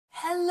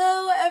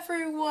Hello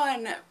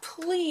everyone!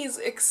 Please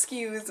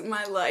excuse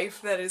my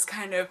life that is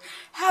kind of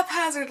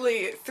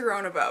haphazardly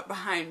thrown about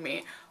behind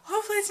me.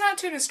 Hopefully it's not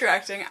too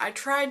distracting. I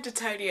tried to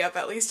tidy up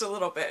at least a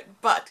little bit,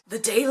 but the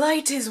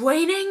daylight is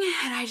waning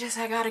and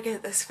I gotta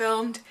get this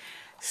filmed.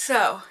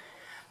 So,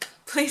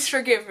 please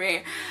forgive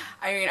me.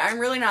 I mean, I'm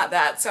really not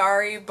that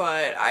sorry,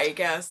 but I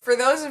guess for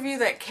those of you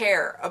that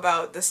care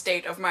about the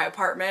state of my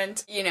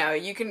apartment, you know,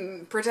 you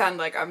can pretend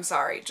like I'm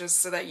sorry just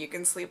so that you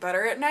can sleep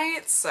better at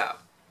night, so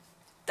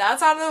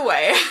that's out of the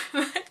way.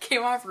 That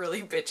came off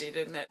really bitchy,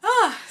 didn't it?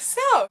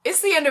 So,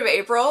 it's the end of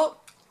April.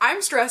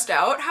 I'm stressed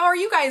out. How are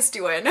you guys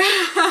doing?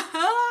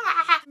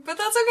 But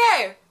that's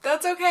okay.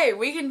 That's okay.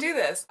 We can do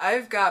this.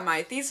 I've got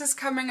my thesis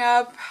coming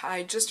up.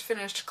 I just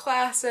finished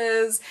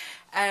classes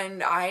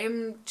and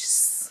I'm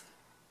just...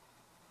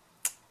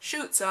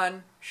 shoot,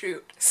 son.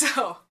 Shoot.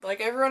 So, like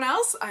everyone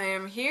else, I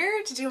am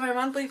here to do my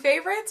monthly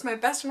favorites, my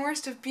best and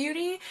worst of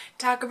beauty,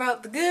 talk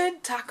about the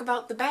good, talk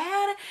about the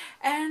bad,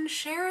 and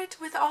share it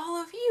with all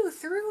of you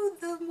through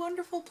the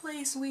wonderful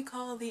place we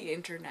call the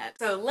internet.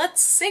 So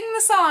let's sing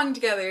the song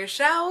together,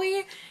 shall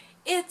we?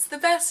 It's the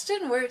best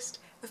and worst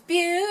of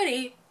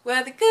beauty,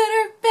 whether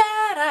good or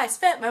bad, I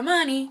spent my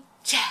money.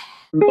 Yeah.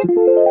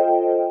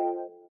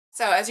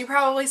 So as you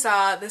probably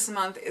saw, this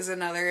month is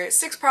another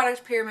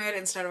 6-product pyramid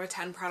instead of a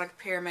 10-product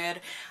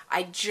pyramid.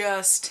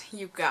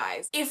 You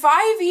guys, if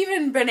I've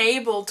even been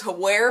able to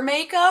wear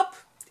makeup,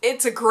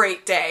 it's a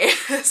great day.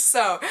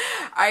 So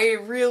I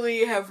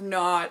really have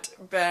not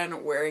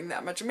been wearing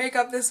that much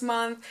makeup this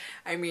month.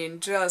 I mean,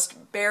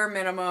 just bare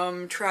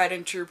minimum, tried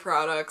and true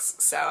products.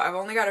 So I've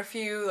only got a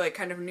few like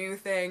kind of new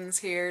things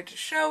here to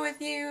show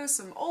with you,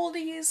 some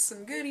oldies,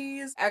 some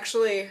goodies.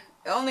 Actually,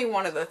 only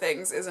one of the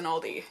things is an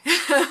oldie.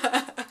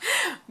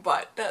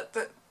 But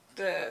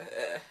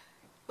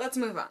let's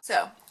move on.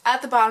 So,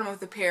 at the bottom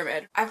of the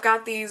pyramid, I've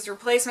got these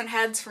replacement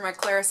heads for my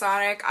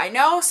Clarisonic. I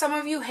know some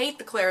of you hate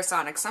the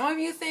Clarisonic. Some of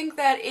you think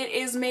that it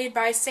is made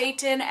by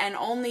Satan and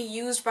only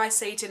used by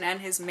Satan and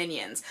his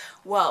minions.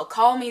 Well,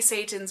 call me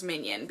Satan's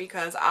minion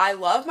because I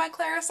love my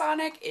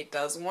Clarisonic. It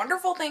does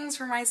wonderful things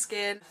for my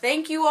skin.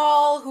 Thank you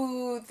all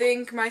who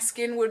think my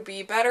skin would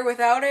be better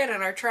without it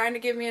and are trying to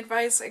give me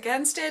advice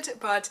against it,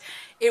 but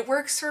it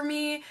works for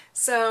me,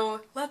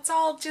 so let's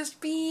all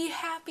just be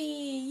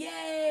happy.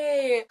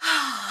 Yay!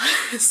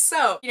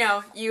 So, you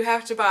know, you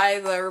have to buy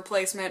the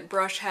replacement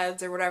brush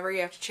heads or whatever.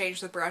 You have to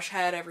change the brush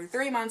head every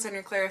 3 months on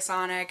your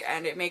Clarisonic,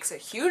 and it makes a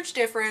huge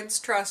difference,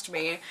 trust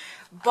me.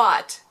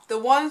 But the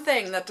one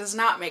thing that does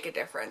not make a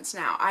difference,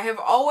 now, I have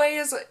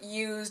always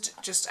used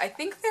I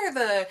think they're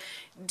the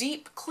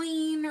Deep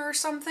Clean or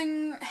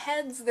something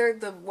heads. They're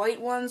the white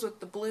ones with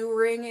the blue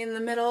ring in the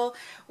middle.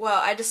 Well,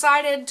 I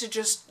decided to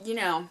just, you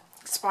know,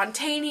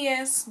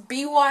 spontaneous,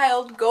 be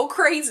wild, go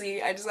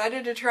crazy. I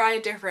decided to try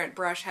a different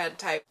brush head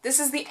type. This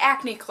is the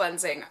acne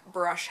cleansing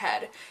brush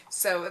head.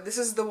 So this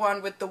is the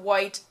one with the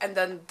white and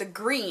then the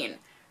green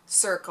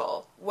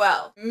circle.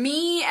 Well,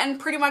 me and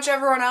pretty much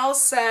everyone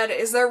else said,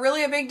 is there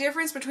really a big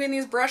difference between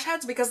these brush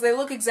heads? Because they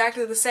look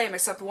exactly the same,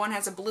 except one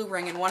has a blue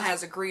ring and one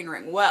has a green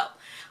ring. Well,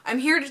 I'm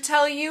here to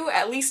tell you,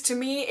 at least to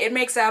me, it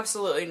makes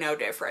absolutely no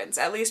difference.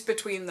 At least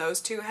between those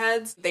two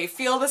heads. They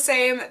feel the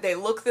same, they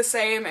look the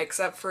same,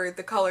 except for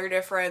the color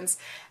difference,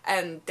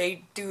 and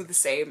they do the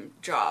same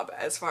job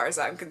as far as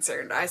I'm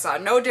concerned. I saw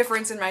no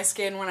difference in my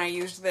skin when I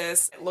used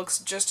this. It looks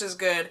just as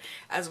good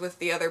as with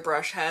the other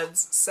brush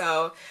heads,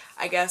 so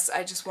I guess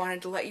I just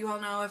wanted to let you all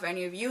know if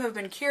any of you have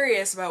been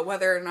curious about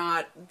whether or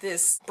not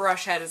this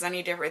brush head is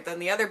any different than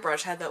the other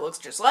brush head that looks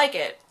just like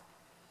it.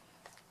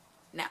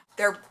 No,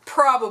 they're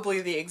probably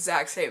the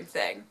exact same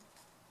thing.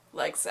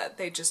 Like I said,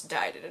 they just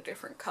dyed it a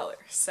different color,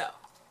 so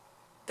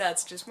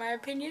that's just my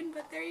opinion,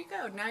 but there you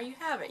go. Now you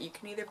have it. You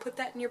can either put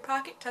that in your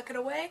pocket, tuck it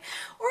away,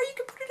 or you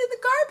can put it in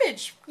the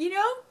garbage, you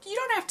know? You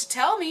don't have to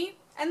tell me,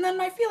 and then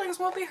my feelings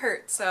won't be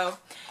hurt, so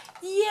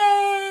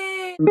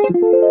yay!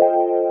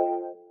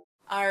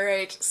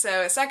 Alright,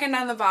 so second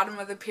on the bottom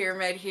of the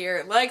pyramid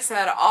here, like I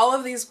said, all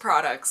of these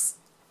products,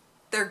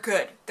 they're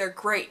good. They're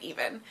great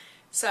even.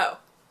 So,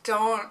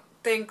 don't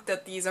think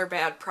that these are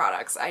bad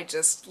products. I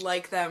just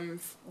like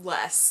them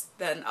less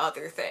than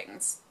other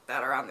things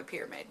that are on the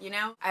pyramid, you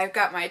know? I've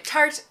got my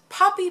Tarte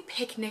Poppy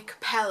Picnic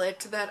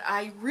palette that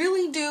I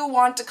really do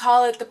want to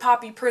call it the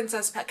Poppy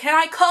Princess palette. Can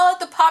I call it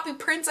the Poppy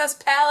Princess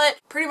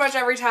palette? Pretty much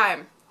every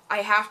time. I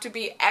have to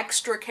be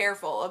extra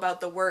careful about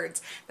the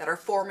words that are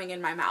forming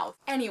in my mouth.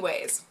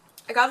 Anyways,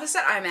 I got this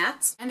at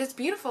IMATS, and it's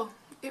beautiful.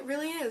 It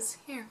really is.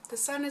 Here, the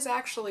sun is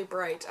actually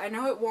bright. I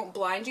know it won't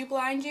blind you.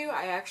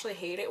 I actually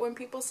hate it when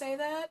people say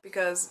that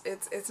because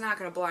it's not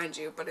gonna blind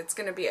you, but it's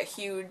gonna be a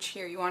huge,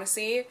 here, you wanna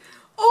see?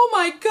 Oh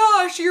my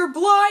gosh, you're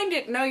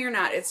blinded! No, you're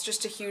not. It's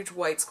just a huge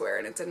white square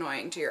and it's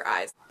annoying to your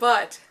eyes.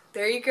 But,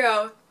 there you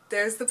go.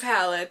 There's the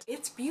palette.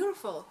 It's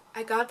beautiful.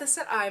 I got this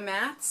at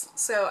IMATS,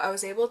 so I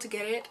was able to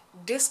get it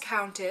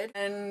discounted,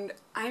 and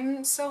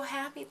I'm so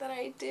happy that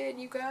I did,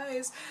 you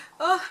guys.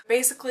 Oh,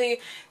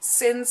 basically,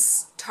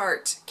 since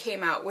Tarte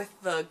came out with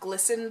the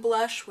Glisten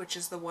blush, which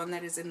is the one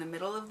that is in the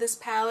middle of this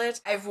palette,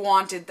 I've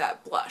wanted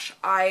that blush.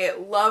 I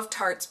love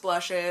Tarte's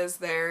blushes.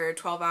 They're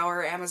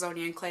 12-hour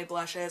Amazonian clay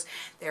blushes.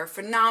 They're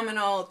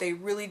phenomenal. They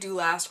really do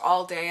last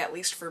all day, at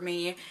least for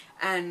me,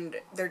 and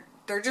they're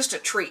just a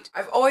treat.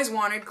 I've always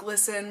wanted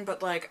Glisten,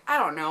 but like, I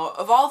don't know,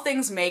 of all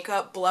things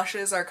makeup,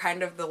 blushes are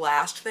kind of the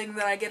last thing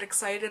that I get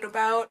excited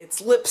about.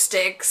 It's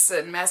lipsticks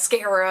and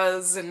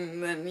mascaras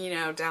and then, you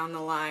know, down the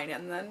line,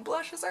 and then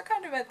blushes are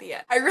kind of at the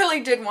end. I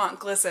really did want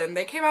Glisten.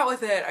 They came out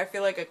with it, I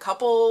feel like a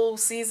couple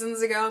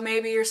seasons ago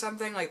maybe or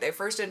something, like they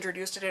first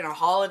introduced it in a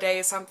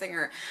holiday something,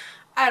 or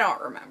I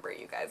don't remember,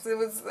 you guys. It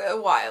was a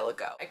while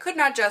ago. I could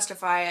not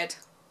justify it.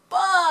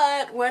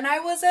 But when I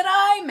was at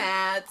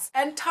IMATS,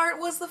 and Tarte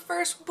was the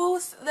first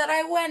booth that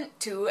I went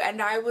to,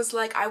 and I was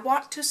like, I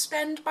want to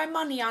spend my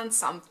money on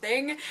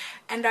something,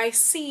 and I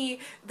see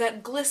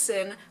that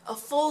Glisten, a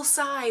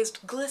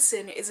full-sized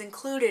Glisten, is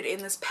included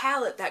in this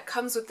palette that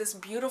comes with this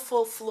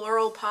beautiful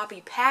floral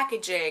poppy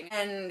packaging,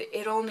 and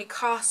it only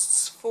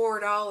costs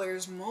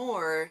 $4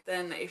 more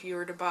than if you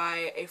were to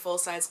buy a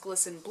full-size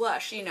Glisten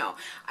blush. You know,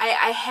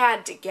 I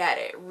had to get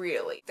it,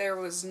 really. There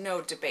was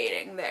no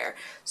debating there.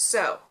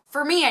 So,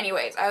 for me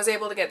anyways, I was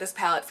able to get this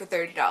palette for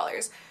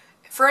 $30.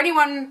 For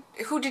anyone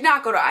who did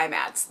not go to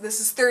IMATS, this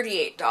is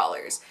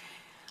 $38.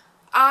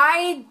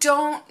 I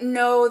don't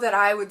know that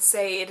I would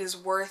say it is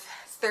worth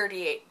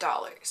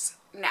 $38.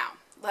 Now,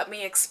 let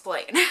me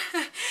explain.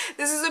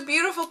 This is a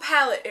beautiful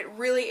palette, it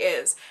really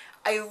is.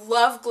 I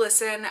love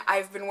Glisten.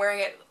 I've been wearing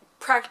it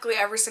practically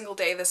every single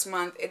day this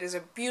month. It is a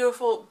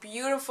beautiful,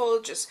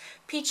 beautiful, just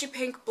peachy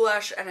pink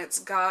blush, and it's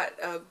got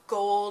a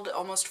gold,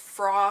 almost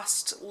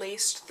frost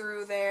laced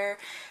through there,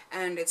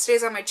 and it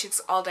stays on my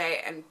cheeks all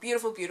day, and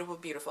beautiful, beautiful,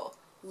 beautiful.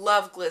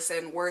 Love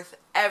Glisten, worth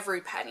every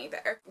penny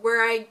there.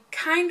 Where I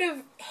kind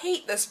of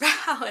hate this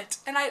palette,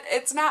 and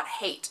it's not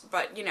hate,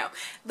 but you know,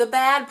 the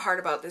bad part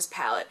about this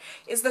palette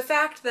is the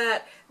fact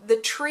that the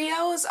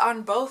trios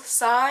on both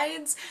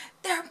sides,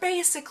 they're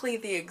basically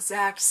the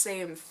exact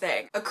same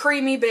thing. A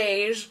creamy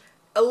beige,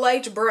 a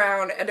light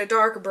brown, and a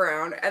dark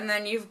brown, and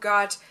then you've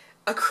got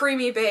a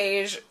creamy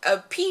beige, a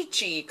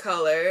peachy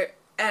color,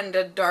 and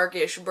a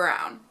darkish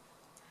brown.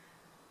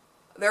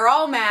 They're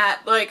all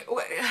matte, like,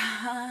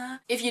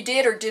 if you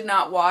did or did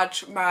not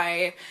watch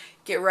my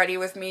Get Ready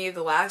With Me,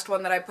 the last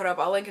one that I put up,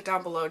 I'll link it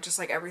down below, just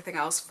like everything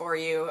else for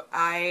you.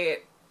 I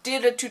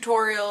did a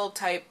tutorial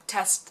type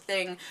test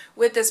thing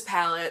with this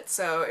palette,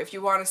 so if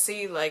you want to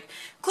see like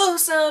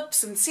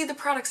close-ups and see the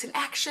products in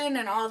action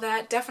and all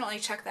that, definitely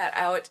check that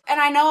out. And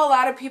I know a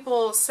lot of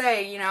people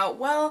say, you know,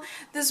 well,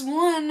 this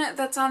one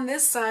that's on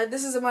this side,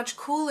 this is a much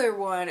cooler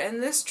one,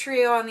 and this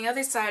trio on the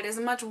other side is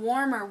a much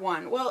warmer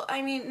one. Well,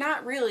 I mean,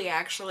 not really,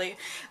 actually.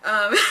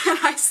 And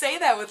I say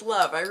that with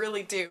love, I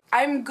really do.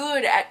 I'm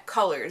good at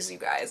colors, you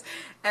guys.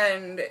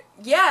 And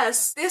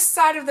yes, this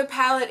side of the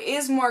palette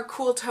is more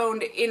cool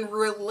toned in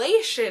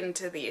relation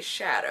to these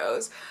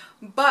shadows,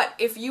 but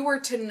if you were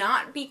to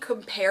not be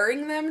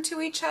comparing them to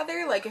each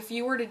other, like if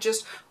you were to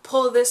just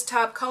pull this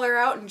top color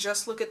out and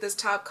just look at this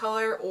top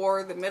color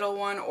or the middle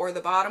one or the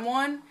bottom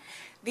one,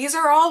 these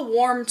are all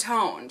warm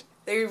toned.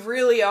 They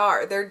really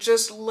are. They're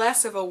just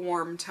less of a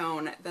warm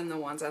tone than the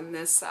ones on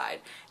this side.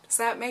 Does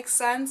that make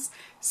sense?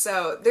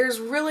 So there's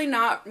really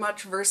not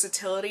much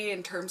versatility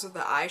in terms of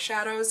the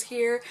eyeshadows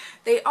here.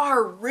 They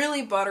are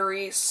really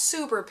buttery,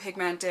 super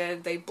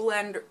pigmented, they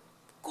blend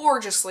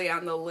gorgeously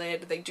on the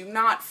lid, they do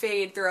not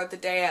fade throughout the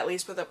day, at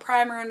least with a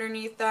primer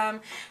underneath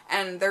them,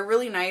 and they're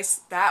really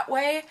nice that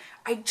way.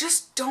 I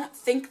just don't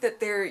think that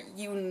they're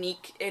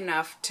unique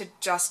enough to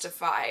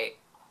justify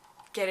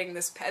getting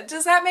this pen.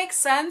 Does that make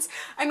sense?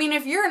 I mean,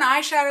 if you're an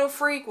eyeshadow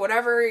freak,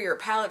 whatever, you're a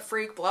palette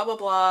freak, blah blah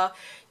blah,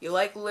 you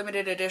like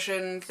limited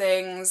edition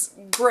things,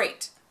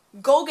 great.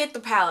 Go get the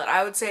palette.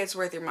 I would say it's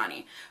worth your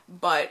money.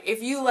 But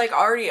if you like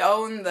already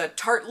own the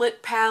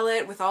Tartelette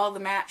palette with all the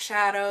matte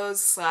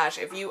shadows, slash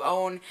if you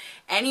own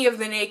any of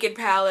the Naked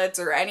palettes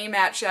or any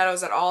matte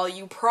shadows at all,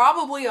 you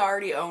probably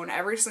already own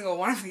every single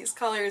one of these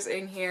colors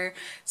in here.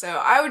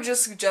 So I would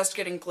just suggest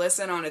getting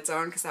Glisten on its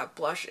own because that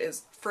blush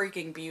is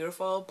freaking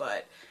beautiful,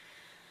 but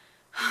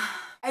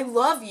I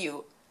love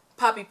you,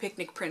 Poppy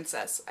Picnic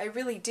Princess. I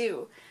really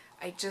do.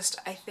 I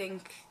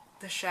think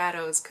the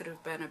shadows could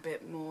have been a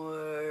bit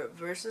more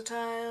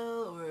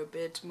versatile or a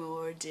bit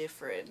more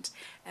different,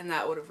 and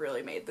that would have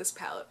really made this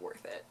palette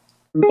worth it.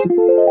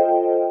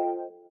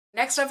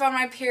 Next up on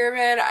my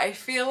pyramid, I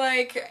feel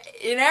like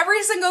in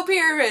every single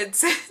pyramid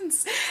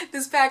since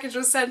this package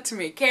was sent to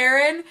me,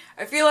 Karen,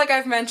 I feel like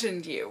I've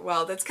mentioned you.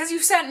 Well, that's because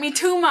you've sent me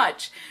too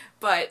much.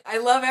 But I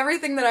love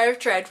everything that I've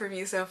tried from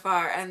you so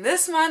far, and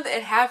this month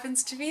it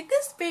happens to be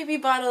this baby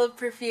bottle of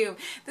perfume.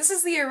 This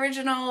is the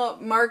original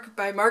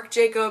by Marc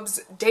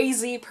Jacobs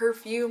Daisy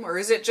perfume, or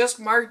is it just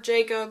Marc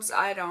Jacobs?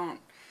 I don't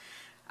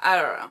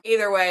know.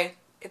 Either way,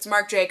 it's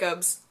Marc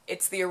Jacobs.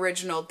 It's the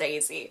original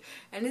Daisy.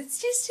 And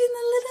it's just in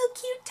the little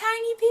cute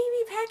tiny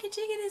baby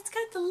packaging and it's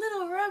got the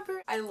little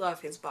rubber. I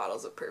love his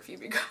bottles of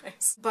perfume, you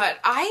guys. But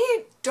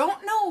I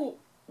don't know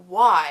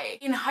why.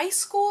 In high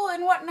school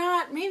and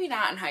whatnot, maybe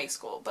not in high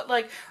school, but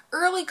like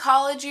early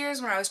college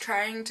years when I was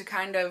trying to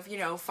kind of, you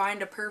know,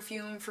 find a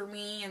perfume for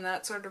me and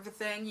that sort of a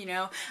thing, you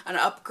know, an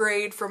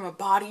upgrade from a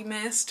body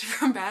mist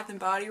from Bath and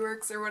Body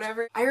Works or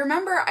whatever. I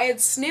remember I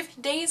had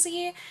sniffed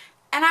Daisy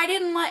and I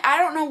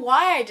don't know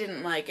why I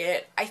didn't like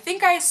it. I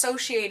think I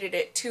associated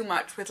it too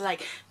much with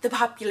like the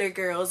popular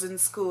girls in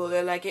school,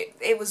 or like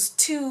it was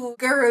too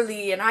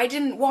girly and I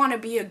didn't want to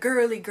be a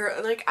girly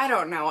girl. Like, I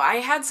don't know. I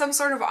had some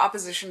sort of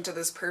opposition to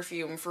this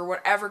perfume for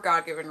whatever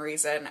God-given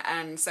reason,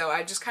 and so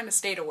I just kind of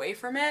stayed away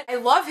from it. I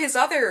love his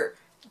other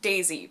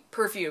Daisy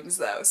perfumes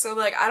though, so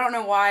like I don't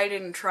know why I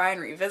didn't try and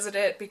revisit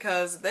it,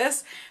 because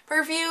this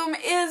perfume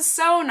is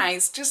so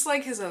nice, just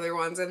like his other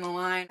ones in the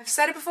line. I've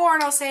said it before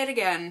and I'll say it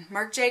again.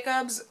 Marc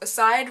Jacobs,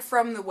 aside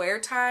from the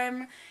wear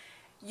time,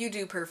 you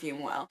do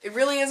perfume well. It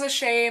really is a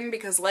shame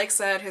because, like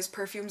said, his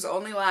perfumes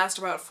only last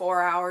about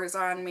 4 hours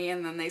on me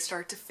and then they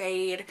start to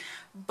fade,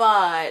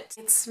 but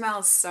it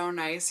smells so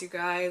nice, you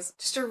guys.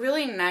 Just a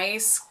really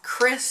nice,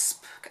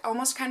 crisp,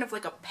 almost kind of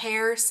like a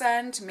pear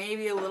scent,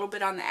 maybe a little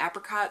bit on the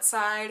apricot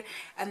side,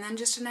 and then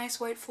just a nice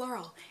white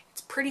floral. It's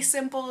pretty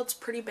simple, it's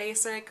pretty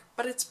basic,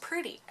 but it's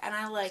pretty and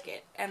I like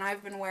it, and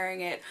I've been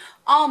wearing it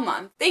all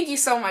month. Thank you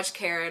so much,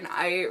 Karen.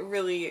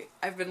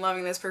 I've been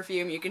loving this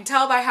perfume. You can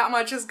tell by how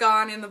much has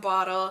gone in the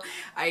bottle.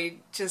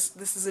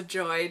 This is a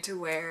joy to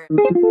wear.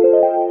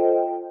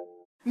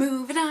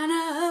 Moving on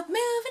up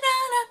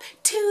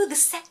to the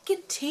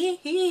second tier.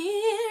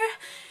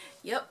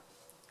 Yep.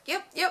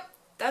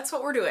 That's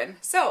what we're doing.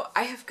 So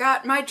I have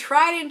got my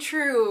tried and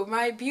true,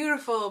 my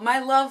beautiful,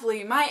 my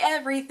lovely, my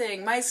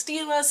everything, my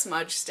Stila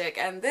smudge stick,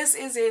 and this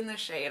is in the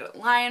shade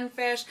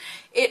Lionfish.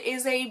 It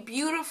is a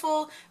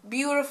beautiful,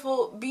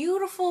 beautiful,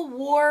 beautiful,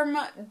 warm,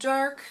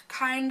 dark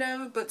kind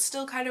of, but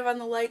still kind of on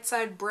the light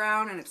side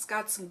brown, and it's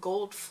got some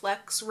gold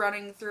flecks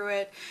running through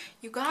it.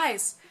 You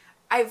guys,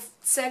 I've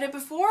said it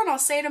before and I'll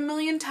say it a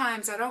million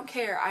times, I don't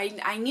care.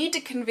 I need to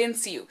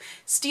convince you.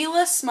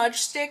 Stila smudge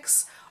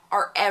sticks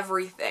are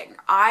everything.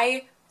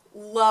 I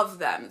love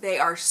them. They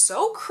are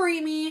so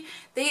creamy.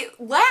 They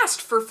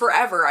last for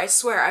forever, I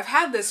swear. I've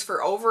had this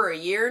for over a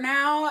year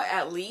now,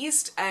 at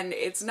least, and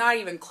it's not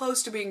even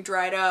close to being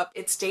dried up.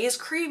 It stays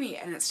creamy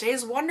and it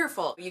stays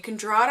wonderful. You can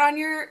draw it on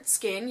your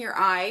skin, your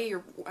eye,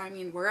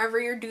 wherever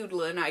you're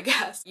doodling, I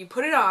guess. You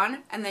put it on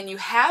and then you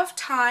have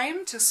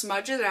time to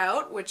smudge it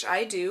out, which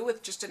I do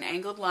with just an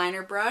angled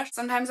liner brush.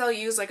 Sometimes I'll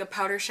use like a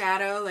powder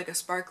shadow, like a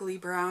sparkly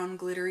brown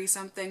glittery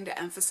something to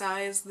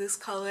emphasize this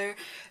color,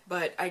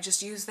 but I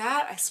just use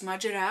that, I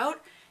smudge it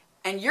out,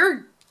 and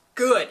you're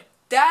good.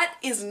 That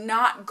is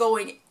not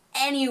going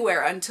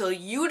anywhere until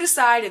you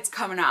decide it's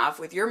coming off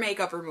with your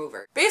makeup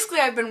remover.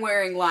 Basically, I've been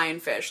wearing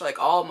Lionfish like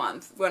all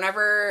month.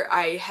 Whenever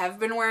I have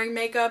been wearing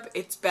makeup,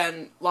 it's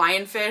been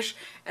Lionfish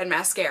and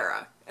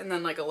mascara, and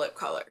then like a lip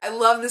color. I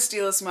love the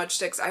Stila smudge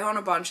sticks. I own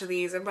a bunch of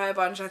these, and by a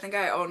bunch I think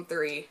I own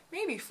 3,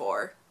 maybe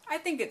 4. I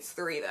think it's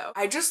 3 though.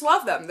 I just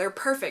love them. They're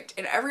perfect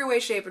in every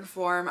way, shape, and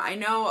form. I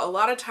know a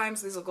lot of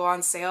times these will go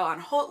on sale on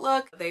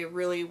HauteLook. They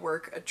really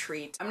work a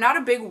treat. I'm not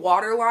a big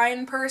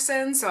waterline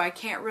person, so I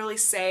can't really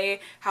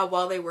say how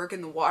well they work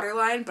in the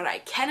waterline, but I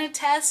can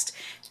attest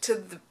to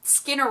the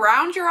skin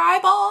around your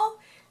eyeball.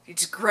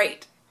 It's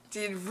great.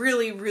 Did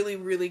really, really,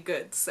 really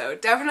good. So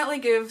definitely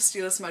give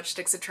Stila smudge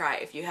sticks a try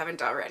if you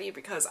haven't already,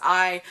 because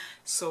I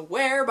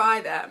swear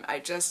by them. I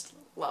just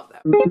love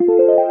them.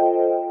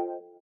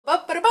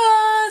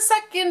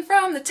 Second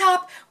from the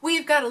top,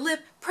 we've got a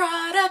lip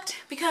product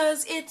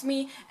because it's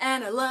me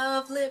and I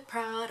love lip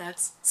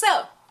products.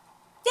 So,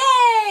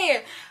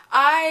 yay!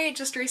 I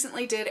just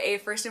recently did a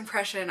first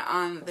impression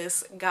on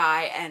this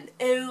guy and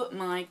oh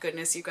my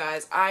goodness, you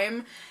guys,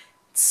 I'm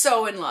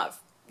so in love.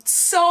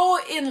 So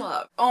in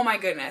love. Oh my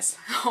goodness.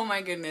 Oh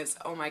my goodness.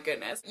 Oh my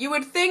goodness. You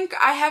would think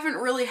I haven't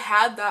really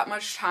had that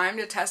much time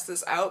to test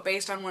this out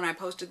based on when I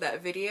posted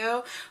that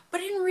video, but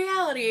in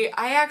reality,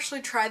 I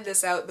actually tried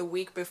this out the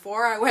week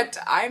before I went to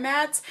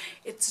IMATS.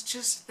 It's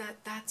just that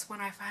that's when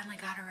I finally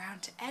got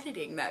around to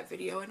editing that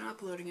video and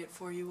uploading it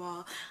for you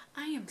all.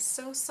 I am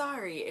so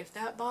sorry if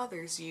that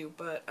bothers you,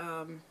 but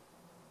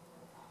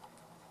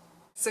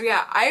so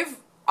yeah, I've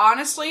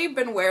honestly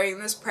been wearing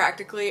this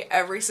practically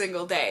every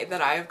single day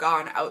that I have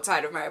gone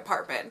outside of my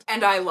apartment,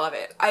 and I love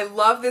it. I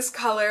love this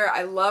color.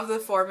 I love the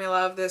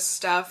formula of this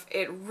stuff.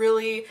 It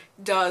really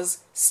does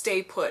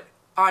stay put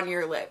on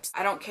your lips.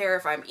 I don't care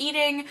if I'm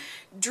eating,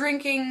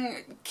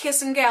 drinking,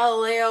 kissing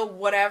Galileo,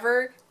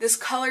 whatever. This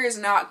color is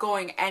not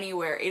going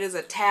anywhere. It is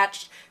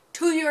attached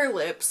to your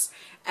lips,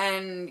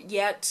 and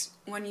yet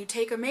when you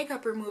take a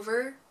makeup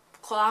remover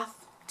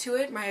cloth to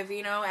it, my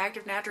Aveeno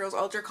Active Naturals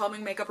Ultra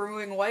Calming Makeup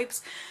Removing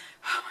Wipes,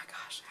 oh my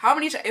gosh, how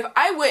many times, if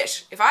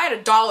I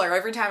had $1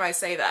 every time I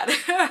say that,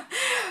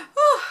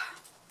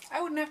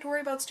 I wouldn't have to worry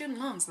about student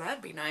loans.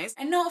 That'd be nice.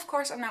 And no, of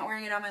course, I'm not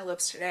wearing it on my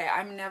lips today.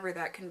 I'm never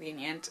that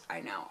convenient.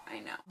 I know.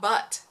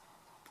 But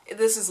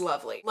This is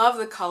lovely. Love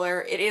the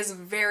color. It is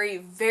very,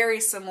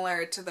 very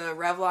similar to the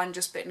Revlon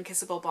Just Bitten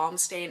Kissable Balm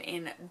Stain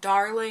in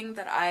Darling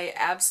that I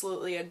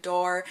absolutely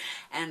adore,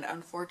 and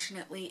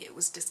unfortunately it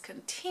was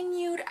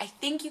discontinued. I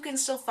think you can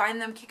still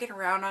find them kicking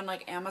around on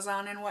like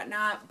Amazon and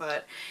whatnot,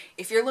 but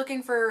if you're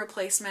looking for a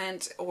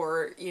replacement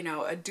or, you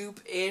know, a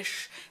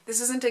dupe-ish, this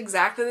isn't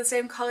exactly the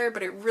same color,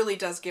 but it really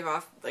does give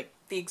off like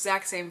the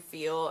exact same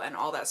feel and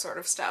all that sort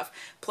of stuff.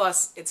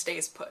 Plus it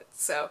stays put.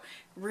 So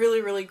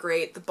really, really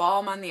great. The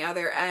balm on the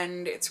other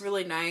end, it's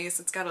really nice.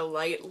 It's got a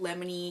light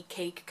lemony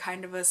cake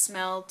kind of a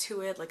smell to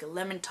it, like a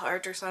lemon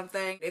tart or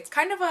something. It's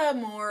kind of a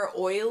more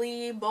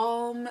oily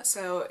balm,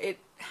 so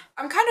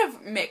I'm kind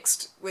of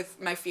mixed with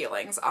my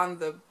feelings on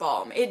the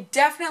balm. It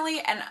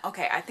definitely, and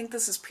okay, I think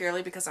this is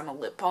purely because I'm a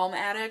lip balm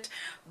addict,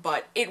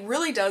 but it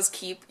really does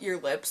keep your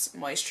lips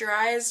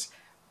moisturized,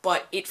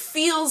 but it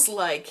feels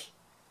like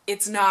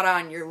it's not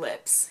on your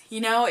lips.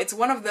 You know, it's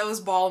one of those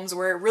balms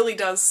where it really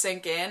does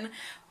sink in,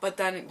 but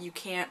then you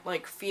can't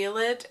like feel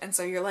it, and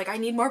so you're like, I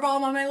need more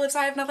balm on my lips,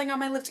 I have nothing on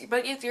my lips,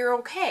 but you're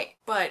okay.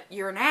 But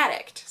you're an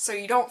addict, so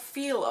you don't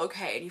feel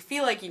okay, and you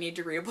feel like you need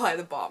to reapply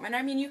the balm. And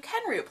I mean, you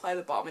can reapply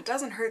the balm, it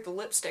doesn't hurt the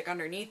lipstick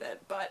underneath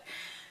it, but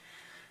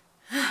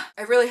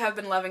I really have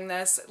been loving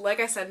this.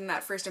 Like I said in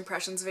that first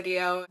impressions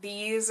video,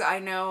 these I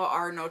know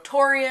are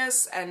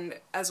notorious, and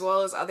as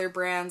well as other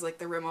brands like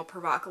the Rimmel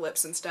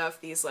Provocalips and stuff,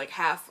 these like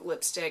half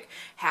lipstick,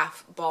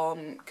 half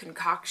balm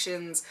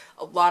concoctions.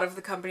 A lot of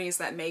the companies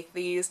that make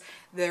these,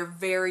 they're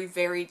very,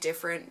 very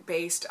different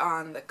based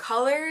on the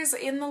colors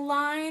in the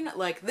line.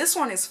 Like this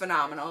one is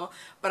phenomenal,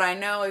 but I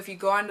know if you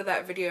go onto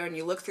that video and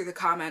you look through the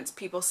comments,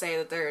 people say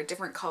that there are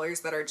different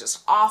colors that are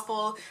just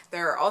awful.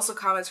 There are also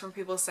comments from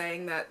people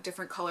saying that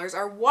different colors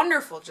are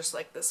wonderful, just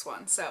like this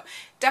one. So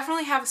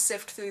definitely have a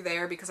sift through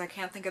there because I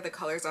can't think of the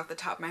colors off the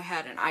top of my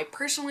head, and I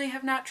personally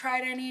have not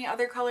tried any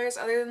other colors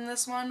other than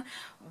this one,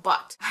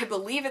 but I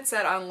believe it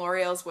said on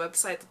L'Oreal's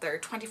website that there are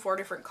 24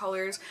 different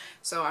colors,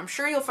 so I'm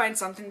sure you'll find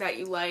something that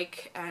you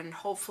like, and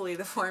hopefully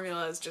the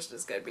formula is just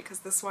as good because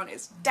this one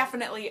is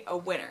definitely a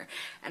winner.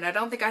 And I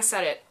don't think I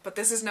said it, but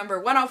this is number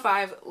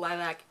 105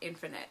 Lilac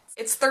Infinite.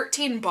 It's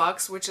 13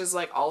 bucks, which is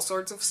like all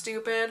sorts of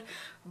stupid,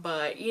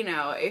 but you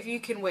know, if you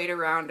can wait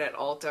around at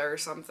Ulta or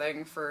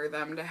something for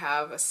them to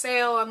have a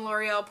sale on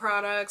L'Oreal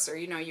products, or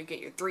you know, you get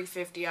your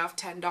 $3.50 off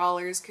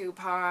 $10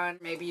 coupon,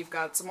 maybe you've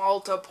got some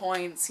Ulta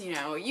points, you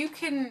know, you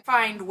can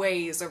find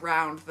ways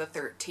around the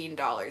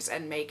 $13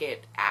 and make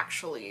it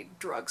actually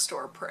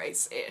drugstore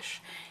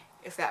price-ish,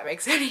 if that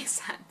makes any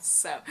sense.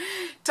 So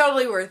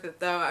totally worth it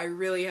though. I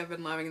really have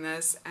been loving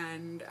this,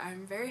 and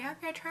I'm very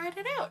happy I tried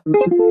it out.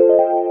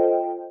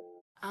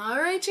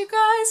 Alright you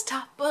guys,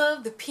 top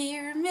of the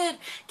pyramid.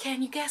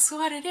 Can you guess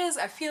what it is?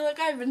 I feel like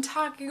I've been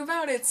talking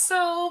about it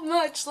so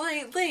much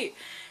lately.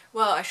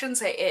 Well, I shouldn't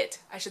say it,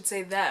 I should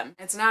say them.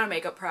 It's not a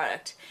makeup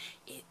product.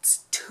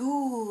 It's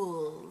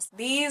tools.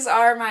 These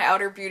are my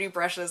outer beauty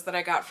brushes that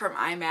I got from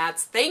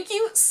M.A.C. Thank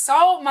you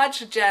so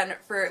much, Jen,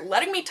 for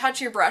letting me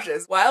touch your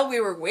brushes while we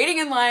were waiting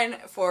in line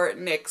for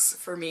NYX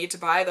for me to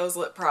buy those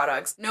lip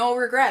products. No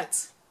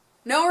regrets.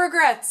 No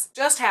regrets,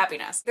 just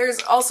happiness.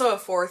 There's also a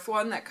fourth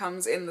one that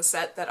comes in the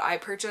set that I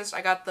purchased.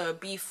 I got the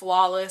Be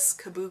Flawless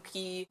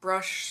Kabuki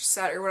brush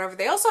set or whatever.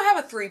 They also have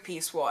a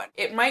 3-piece one.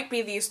 It might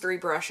be these 3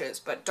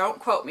 brushes, but don't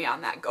quote me on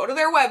that. Go to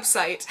their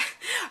website.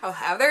 I'll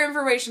have their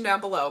information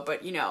down below,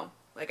 but you know,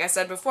 like I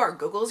said before,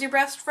 Google's your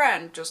best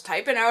friend. Just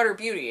type in outer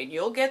beauty and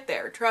you'll get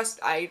there. Trust,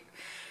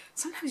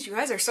 sometimes you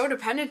guys are so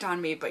dependent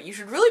on me, but you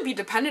should really be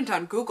dependent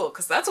on Google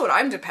because that's what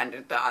I'm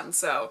dependent on,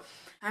 so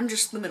I'm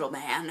just the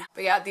middleman.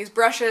 But yeah, these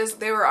brushes,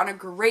 they were on a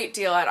great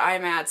deal at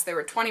M.A.C. They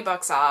were 20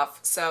 bucks off.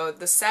 So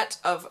the set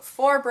of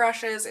 4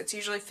 brushes, it's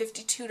usually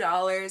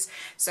 $52.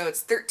 So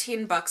it's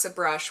 13 bucks a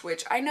brush,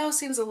 which I know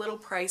seems a little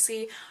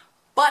pricey,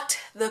 but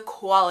the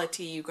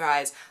quality, you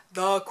guys,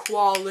 the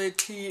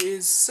quality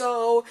is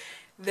so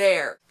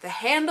there. The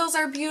handles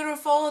are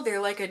beautiful.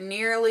 They're like a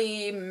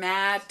nearly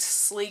matte,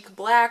 sleek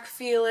black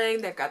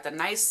feeling. They've got the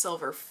nice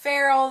silver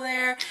ferrule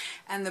there.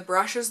 And the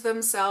brushes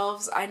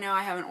themselves, I know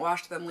I haven't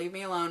washed them, leave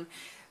me alone.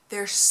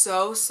 They're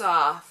so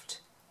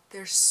soft.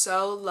 They're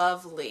so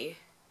lovely.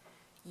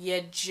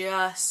 You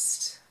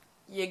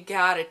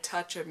gotta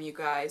touch them, you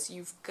guys.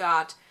 You've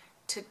got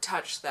to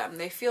touch them.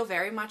 They feel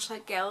very much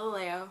like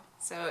Galileo.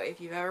 So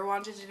if you've ever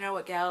wanted to know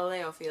what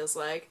Galileo feels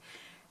like,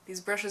 these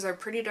brushes are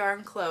pretty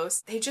darn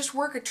close. They just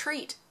work a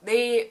treat.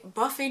 They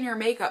buff in your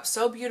makeup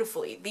so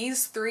beautifully.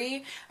 These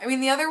 3, I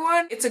mean the other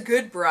one, it's a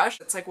good brush.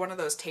 It's like one of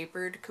those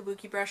tapered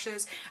kabuki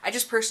brushes. I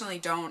just personally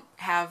don't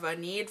have a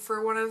need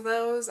for one of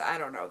those. I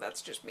don't know,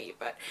 that's just me.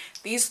 But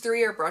these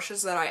 3 are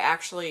brushes that I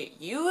actually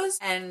use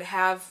and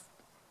have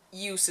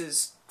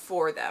uses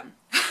for them.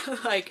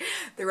 Like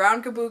the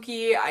round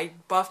kabuki, I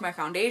buff my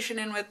foundation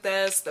in with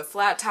this. The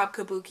flat top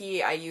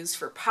kabuki I use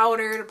for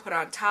powder to put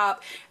on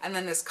top. And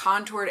then this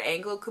contoured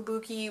angle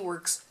kabuki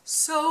works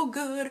so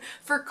good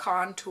for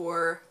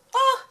contour.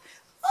 Oh,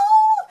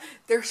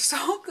 they're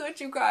so good,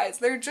 you guys.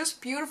 They're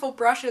just beautiful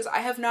brushes. I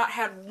have not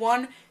had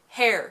one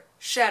hair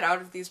shed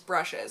out of these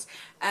brushes.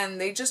 and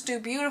they just do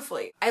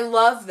beautifully. I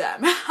love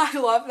them. I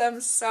love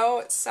them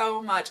so,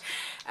 so much.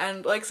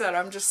 And like I said,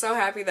 I'm just so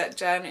happy that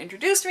Jen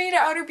introduced me to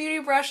Outer Beauty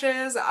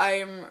brushes.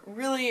 I'm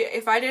really,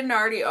 if I didn't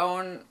already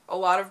own a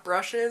lot of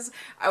brushes,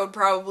 I would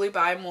probably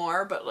buy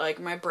more, but like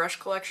my brush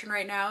collection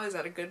right now is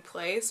at a good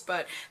place.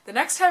 But the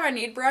next time I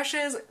need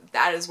brushes,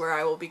 that is where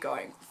I will be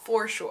going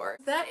for sure.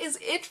 That is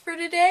it for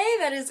today.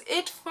 That is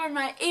it for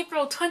my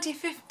April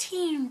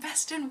 2015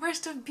 best and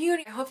worst of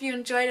beauty. I hope you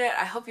enjoyed it.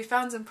 I hope you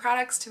found some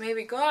products to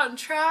maybe go out and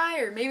try,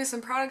 or maybe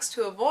some products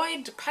to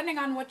avoid, depending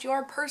on what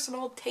your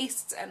personal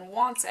tastes and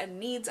wants and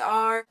needs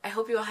are. I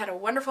hope you all had a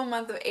wonderful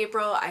month of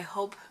April. I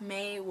hope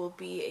May will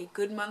be a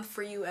good month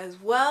for you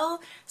as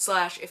well.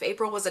 Slash, if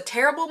April was a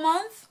terrible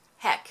month,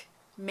 heck,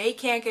 May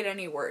can't get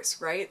any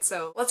worse, right?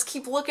 So let's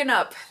keep looking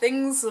up.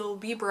 Things will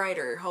be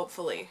brighter,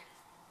 hopefully.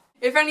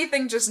 If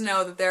anything, just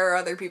know that there are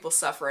other people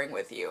suffering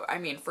with you. I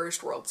mean,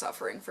 first world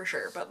suffering for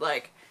sure, but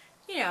like,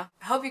 you know,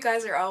 I hope you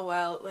guys are all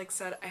well. Like I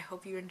said, I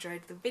hope you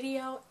enjoyed the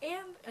video,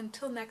 and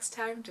until next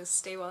time, just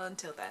stay well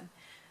until then.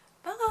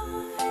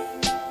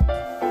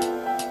 Bye!